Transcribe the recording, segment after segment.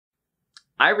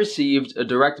I received a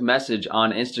direct message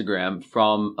on Instagram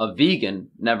from a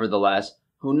vegan, nevertheless,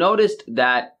 who noticed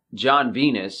that John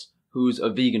Venus, who's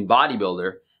a vegan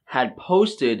bodybuilder, had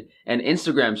posted an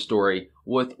Instagram story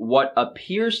with what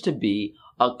appears to be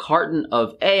a carton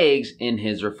of eggs in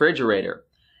his refrigerator.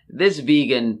 This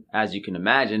vegan, as you can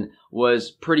imagine,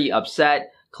 was pretty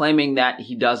upset, claiming that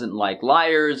he doesn't like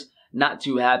liars, not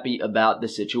too happy about the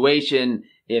situation.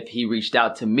 If he reached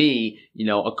out to me,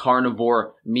 a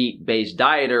carnivore meat-based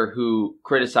dieter who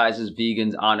criticizes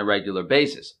vegans on a regular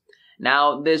basis.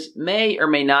 Now, this may or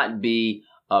may not be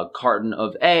a carton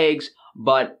of eggs,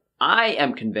 but I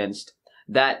am convinced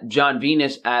that John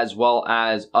Venus, as well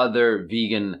as other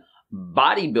vegan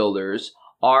bodybuilders,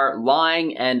 are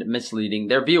lying and misleading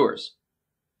their viewers.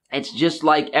 It's just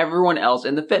like everyone else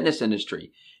in the fitness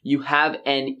industry. You have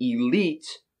an elite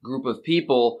group of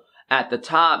people at the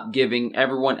top giving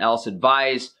everyone else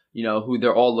advice, who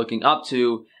they're all looking up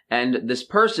to, and this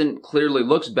person clearly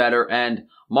looks better and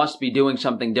must be doing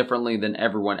something differently than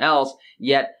everyone else,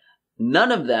 yet none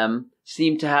of them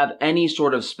seem to have any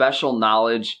sort of special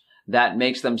knowledge that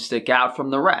makes them stick out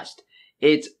from the rest.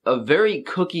 It's a very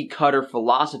cookie-cutter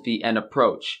philosophy and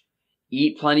approach.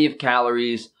 Eat plenty of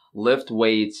calories, lift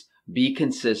weights, be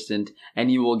consistent, and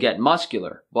you will get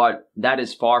muscular, but that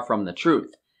is far from the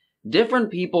truth. Different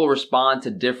people respond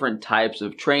to different types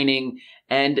of training,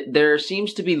 and there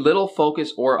seems to be little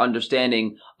focus or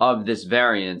understanding of this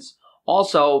variance.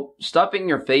 Also, stuffing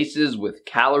your faces with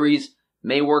calories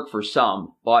may work for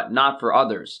some, but not for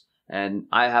others. And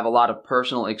I have a lot of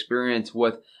personal experience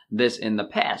with this in the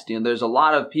past. There's a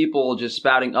lot of people just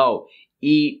spouting,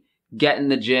 eat, get in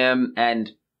the gym, and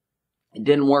it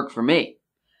didn't work for me.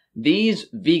 These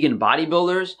vegan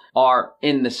bodybuilders are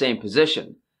in the same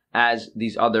position as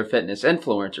these other fitness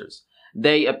influencers.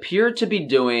 They appear to be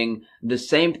doing the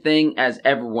same thing as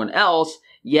everyone else,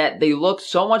 yet they look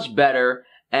so much better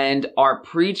and are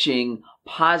preaching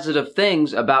positive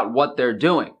things about what they're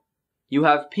doing. You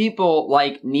have people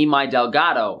like Nimai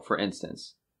Delgado, for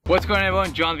instance. What's going on,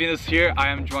 everyone? John Venus here. I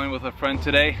am joined with a friend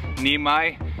today,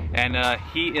 Nimai, and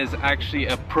he is actually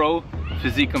a pro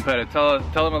physique competitor.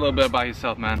 Tell him a little bit about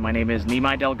yourself, man. My name is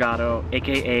Nimai Delgado,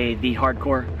 aka the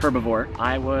Hardcore Herbivore.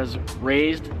 I was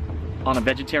raised on a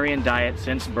vegetarian diet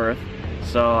since birth,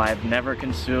 so I've never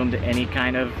consumed any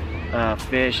kind of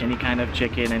fish, any kind of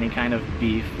chicken, any kind of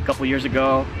beef. A couple years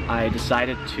ago, I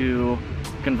decided to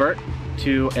convert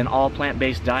to an all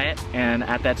plant-based diet, and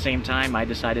at that same time, I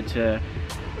decided to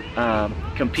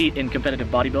compete in competitive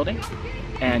bodybuilding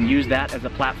and use that as a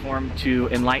platform to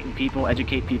enlighten people,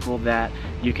 educate people that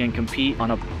you can compete on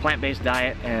a plant-based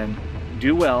diet and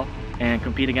do well and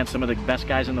compete against some of the best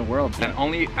guys in the world. And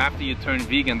only after you turned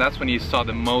vegan, that's when you saw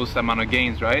the most amount of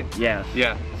gains, right? Yes.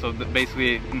 Yeah, so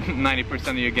basically 90%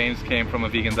 of your gains came from a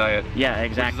vegan diet. Yeah,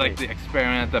 exactly. Which is like the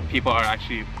experiment that people are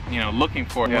actually, looking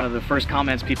for. One of the first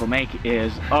comments people make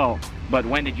is, oh, but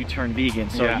when did you turn vegan?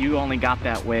 So you only got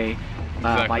that way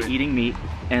by eating meat,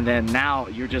 and then now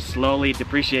you're just slowly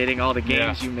depreciating all the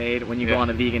gains you made when you go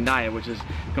on a vegan diet, which is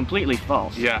completely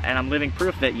false. Yeah. And I'm living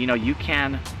proof that you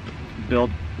can build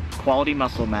quality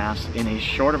muscle mass in a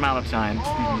short amount of time,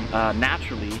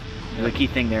 naturally. The key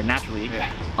thing there, naturally,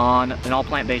 on an all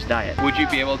plant-based diet. Would you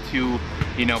be able to,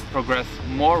 progress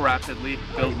more rapidly,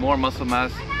 build more muscle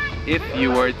mass, if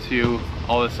you were to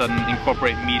all of a sudden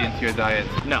incorporate meat into your diet?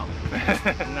 No.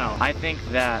 No. I think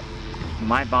that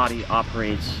my body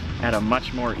operates at a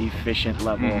much more efficient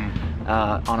level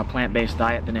on a plant-based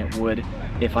diet than it would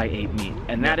if I ate meat.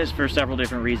 And that is for several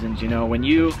different reasons. When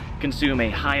you consume a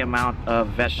high amount of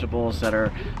vegetables that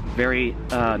are very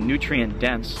nutrient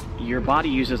dense, your body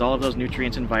uses all of those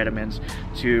nutrients and vitamins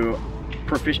to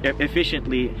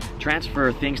efficiently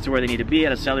transfer things to where they need to be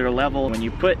at a cellular level. When you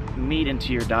put meat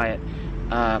into your diet,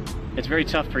 it's very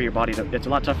tough for your body it's a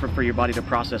lot tougher for your body to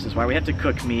process. That's why we have to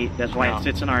cook meat. That's why it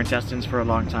sits in our intestines for a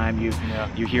long time.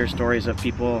 You hear stories of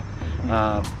people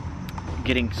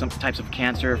getting some types of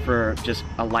cancer for just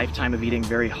a lifetime of eating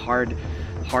very hard,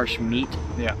 harsh meat.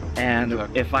 Yeah. And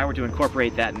if I were to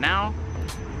incorporate that now,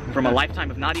 from a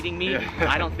lifetime of not eating meat,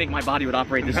 I don't think my body would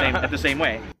operate the same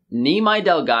way. Nimai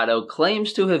Delgado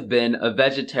claims to have been a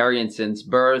vegetarian since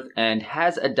birth and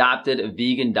has adopted a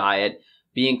vegan diet,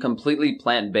 being completely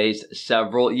plant-based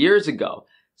several years ago.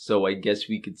 So I guess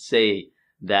we could say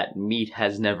that meat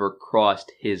has never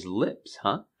crossed his lips,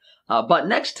 huh? But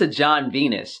next to John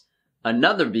Venus,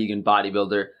 another vegan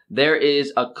bodybuilder, there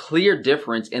is a clear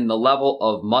difference in the level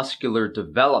of muscular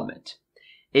development.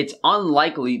 It's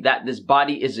unlikely that this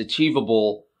body is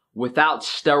achievable without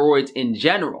steroids in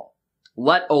general,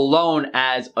 let alone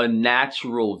as a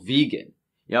natural vegan.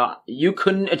 You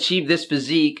couldn't achieve this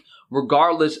physique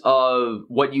regardless of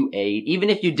what you ate,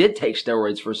 even if you did take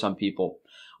steroids for some people.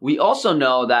 We also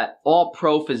know that all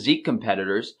pro physique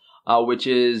competitors, which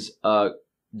is a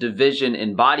division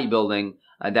in bodybuilding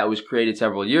that was created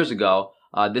several years ago,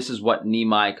 this is what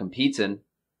Nimai competes in.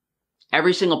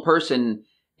 Every single person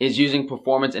is using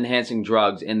performance-enhancing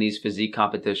drugs in these physique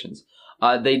competitions.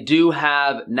 They do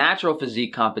have natural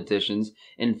physique competitions.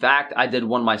 In fact, I did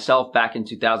one myself back in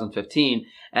 2015.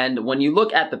 And when you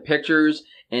look at the pictures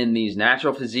in these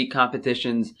natural physique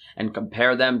competitions and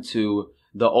compare them to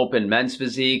the open men's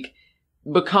physique,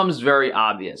 it becomes very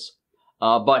obvious.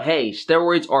 But hey,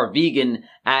 steroids are vegan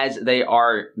as they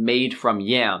are made from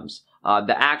yams.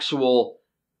 The actual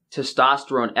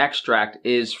testosterone extract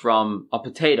is from a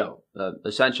potato,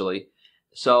 essentially.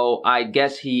 So I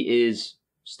guess he is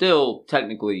still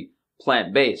technically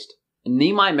plant-based.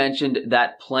 Nimai mentioned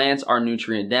that plants are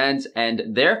nutrient dense and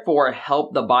therefore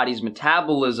help the body's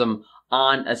metabolism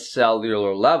on a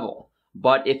cellular level.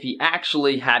 But if he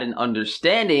actually had an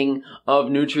understanding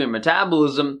of nutrient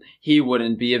metabolism, he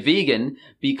wouldn't be a vegan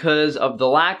because of the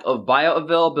lack of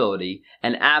bioavailability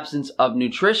and absence of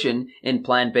nutrition in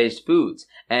plant-based foods.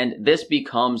 And this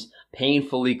becomes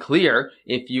painfully clear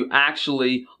if you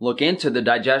actually look into the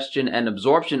digestion and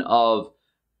absorption of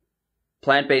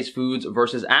plant-based foods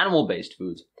versus animal-based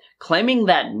foods. Claiming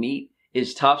that meat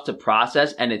is tough to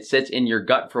process and it sits in your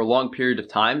gut for a long period of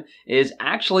time is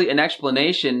actually an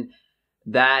explanation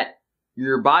that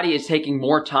your body is taking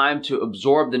more time to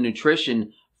absorb the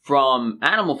nutrition from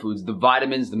animal foods, the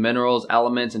vitamins, the minerals,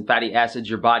 elements, and fatty acids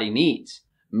your body needs.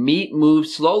 Meat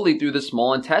moves slowly through the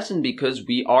small intestine because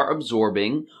we are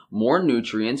absorbing more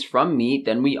nutrients from meat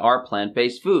than we are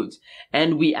plant-based foods.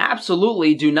 And we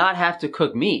absolutely do not have to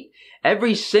cook meat.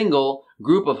 Every single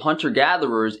group of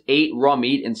hunter-gatherers ate raw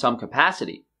meat in some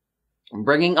capacity.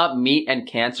 Bringing up meat and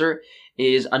cancer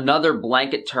is another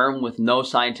blanket term with no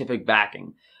scientific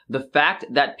backing. The fact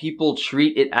that people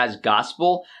treat it as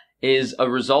gospel is a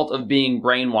result of being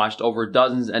brainwashed over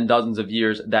dozens and dozens of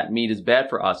years that meat is bad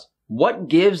for us. What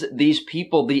gives these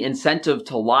people the incentive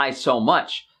to lie so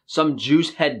much? Some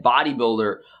juice-head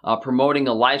bodybuilder promoting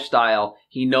a lifestyle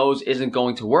he knows isn't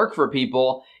going to work for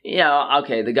people. You know,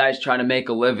 okay, the guy's trying to make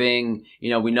a living.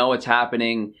 You know, we know what's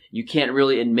happening. You can't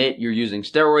really admit you're using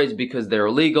steroids because they're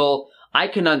illegal. I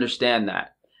can understand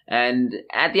that. And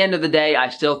at the end of the day, I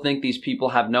still think these people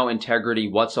have no integrity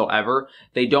whatsoever.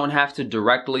 They don't have to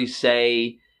directly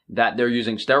say that they're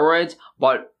using steroids,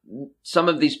 but some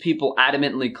of these people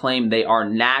adamantly claim they are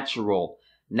natural.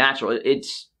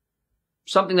 It's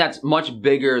something that's much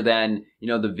bigger than, you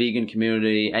know, the vegan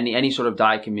community, any sort of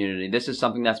diet community. This is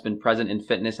something that's been present in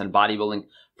fitness and bodybuilding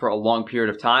for a long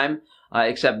period of time.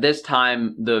 Except this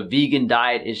time, the vegan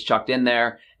diet is chucked in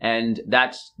there, and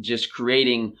that's just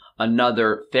creating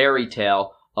another fairy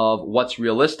tale of what's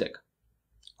realistic.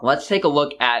 Let's take a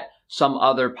look at some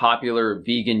other popular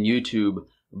vegan YouTube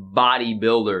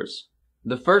bodybuilders.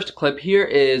 The first clip here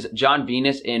is John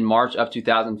Venus in March of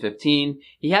 2015.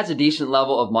 He has a decent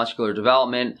level of muscular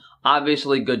development,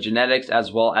 obviously good genetics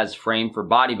as well as frame for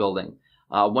bodybuilding.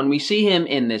 When we see him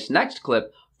in this next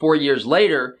clip, 4 years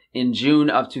later, in June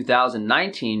of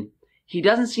 2019, he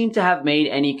doesn't seem to have made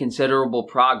any considerable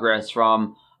progress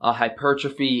from a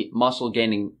hypertrophy muscle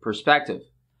gaining perspective.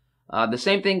 The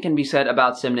same thing can be said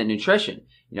about Simnett Nutrition.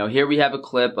 You know, here we have a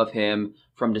clip of him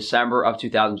from December of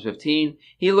 2015.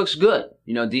 He looks good,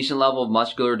 you know, decent level of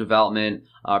muscular development,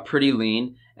 pretty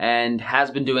lean, and has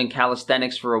been doing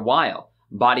calisthenics for a while,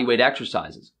 bodyweight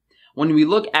exercises. When we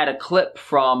look at a clip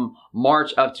from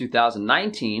March of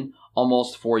 2019,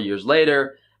 almost 4 years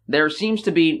later, there seems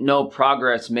to be no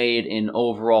progress made in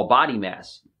overall body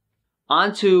mass.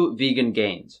 On to vegan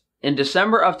gains. In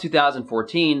December of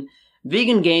 2014,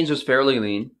 vegan gains was fairly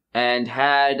lean and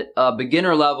had a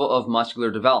beginner level of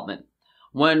muscular development.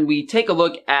 When we take a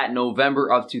look at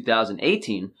November of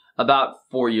 2018, about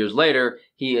 4 years later,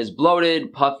 he is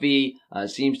bloated, puffy,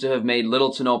 seems to have made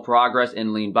little to no progress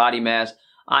in lean body mass.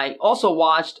 I also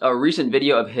watched a recent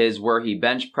video of his where he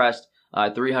bench pressed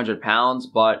 300 pounds,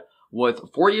 but with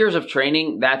 4 years of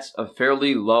training, that's a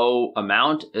fairly low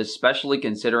amount, especially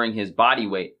considering his body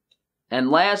weight.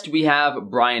 And last, we have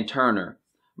Brian Turner.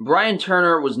 Brian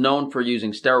Turner was known for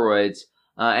using steroids,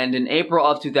 and in April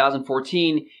of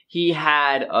 2014, he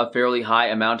had a fairly high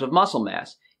amount of muscle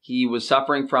mass. He was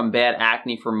suffering from bad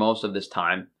acne for most of this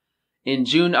time. In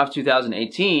June of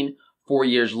 2018, 4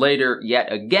 years later,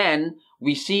 yet again,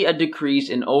 we see a decrease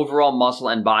in overall muscle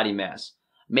and body mass,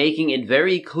 making it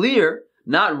very clear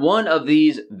not one of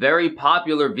these very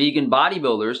popular vegan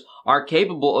bodybuilders are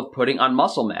capable of putting on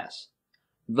muscle mass.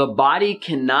 The body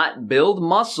cannot build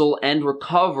muscle and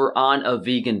recover on a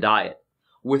vegan diet.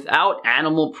 Without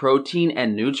animal protein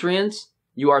and nutrients,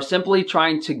 you are simply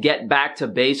trying to get back to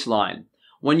baseline.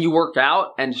 When you work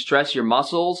out and stress your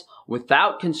muscles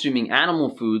without consuming animal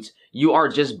foods, you are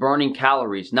just burning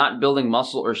calories, not building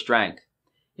muscle or strength.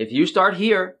 If you start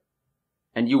here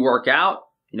and you work out,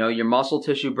 your muscle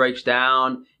tissue breaks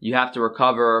down, you have to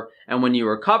recover, and when you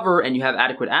recover and you have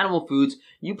adequate animal foods,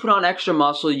 you put on extra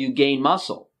muscle, you gain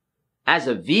muscle. As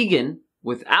a vegan,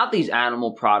 without these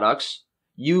animal products,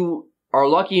 you are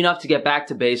lucky enough to get back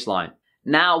to baseline.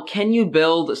 Now, can you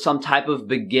build some type of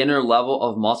beginner level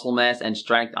of muscle mass and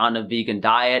strength on a vegan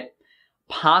diet?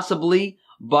 Possibly,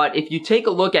 but if you take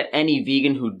a look at any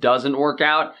vegan who doesn't work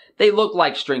out, they look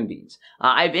like string beans.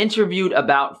 I've interviewed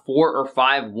about 4 or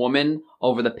 5 women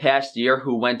over the past year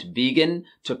who went vegan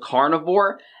to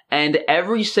carnivore, and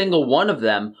every single one of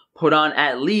them put on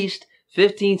at least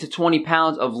 15 to 20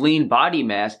 pounds of lean body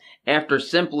mass after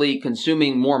simply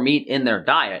consuming more meat in their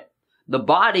diet. The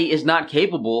body is not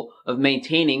capable of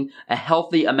maintaining a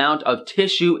healthy amount of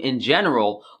tissue in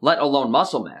general, let alone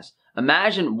muscle mass.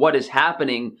 Imagine what is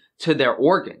happening to their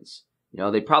organs.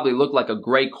 They probably look like a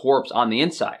gray corpse on the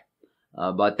inside.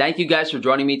 But thank you guys for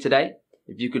joining me today.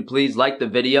 If you could please like the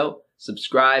video,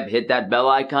 subscribe, hit that bell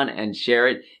icon, and share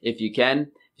it if you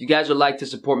can. If you guys would like to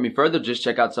support me further, just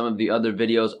check out some of the other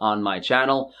videos on my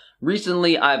channel.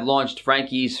 Recently, I've launched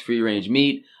Frankie's Free Range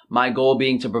Meat. My goal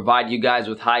being to provide you guys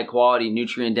with high quality,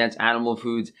 nutrient-dense animal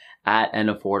foods at an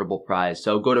affordable price.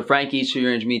 So go to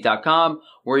frankiesfreerangemeat.com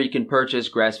where you can purchase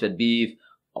grass-fed beef,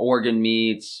 organ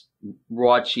meats,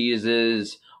 raw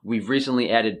cheeses. We've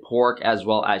recently added pork as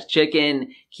well as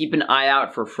chicken. Keep an eye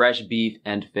out for fresh beef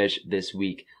and fish this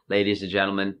week, ladies and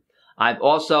gentlemen. I've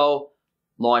also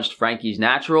launched Frankie's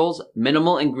Naturals,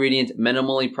 minimal ingredient,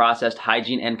 minimally processed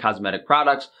hygiene and cosmetic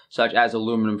products such as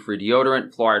aluminum-free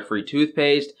deodorant, fluoride-free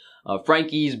toothpaste,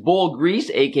 Frankie's Bull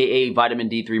Grease, aka vitamin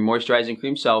D3 moisturizing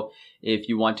cream. So if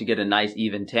you want to get a nice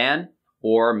even tan,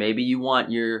 or maybe you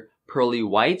want your pearly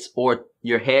whites or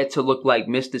your hair to look like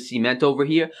Mr. Cement over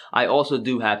here, I also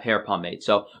do have hair pomade.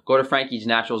 So go to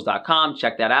frankiesnaturals.com,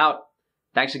 check that out.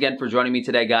 Thanks again for joining me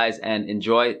today, guys, and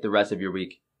enjoy the rest of your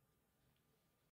week.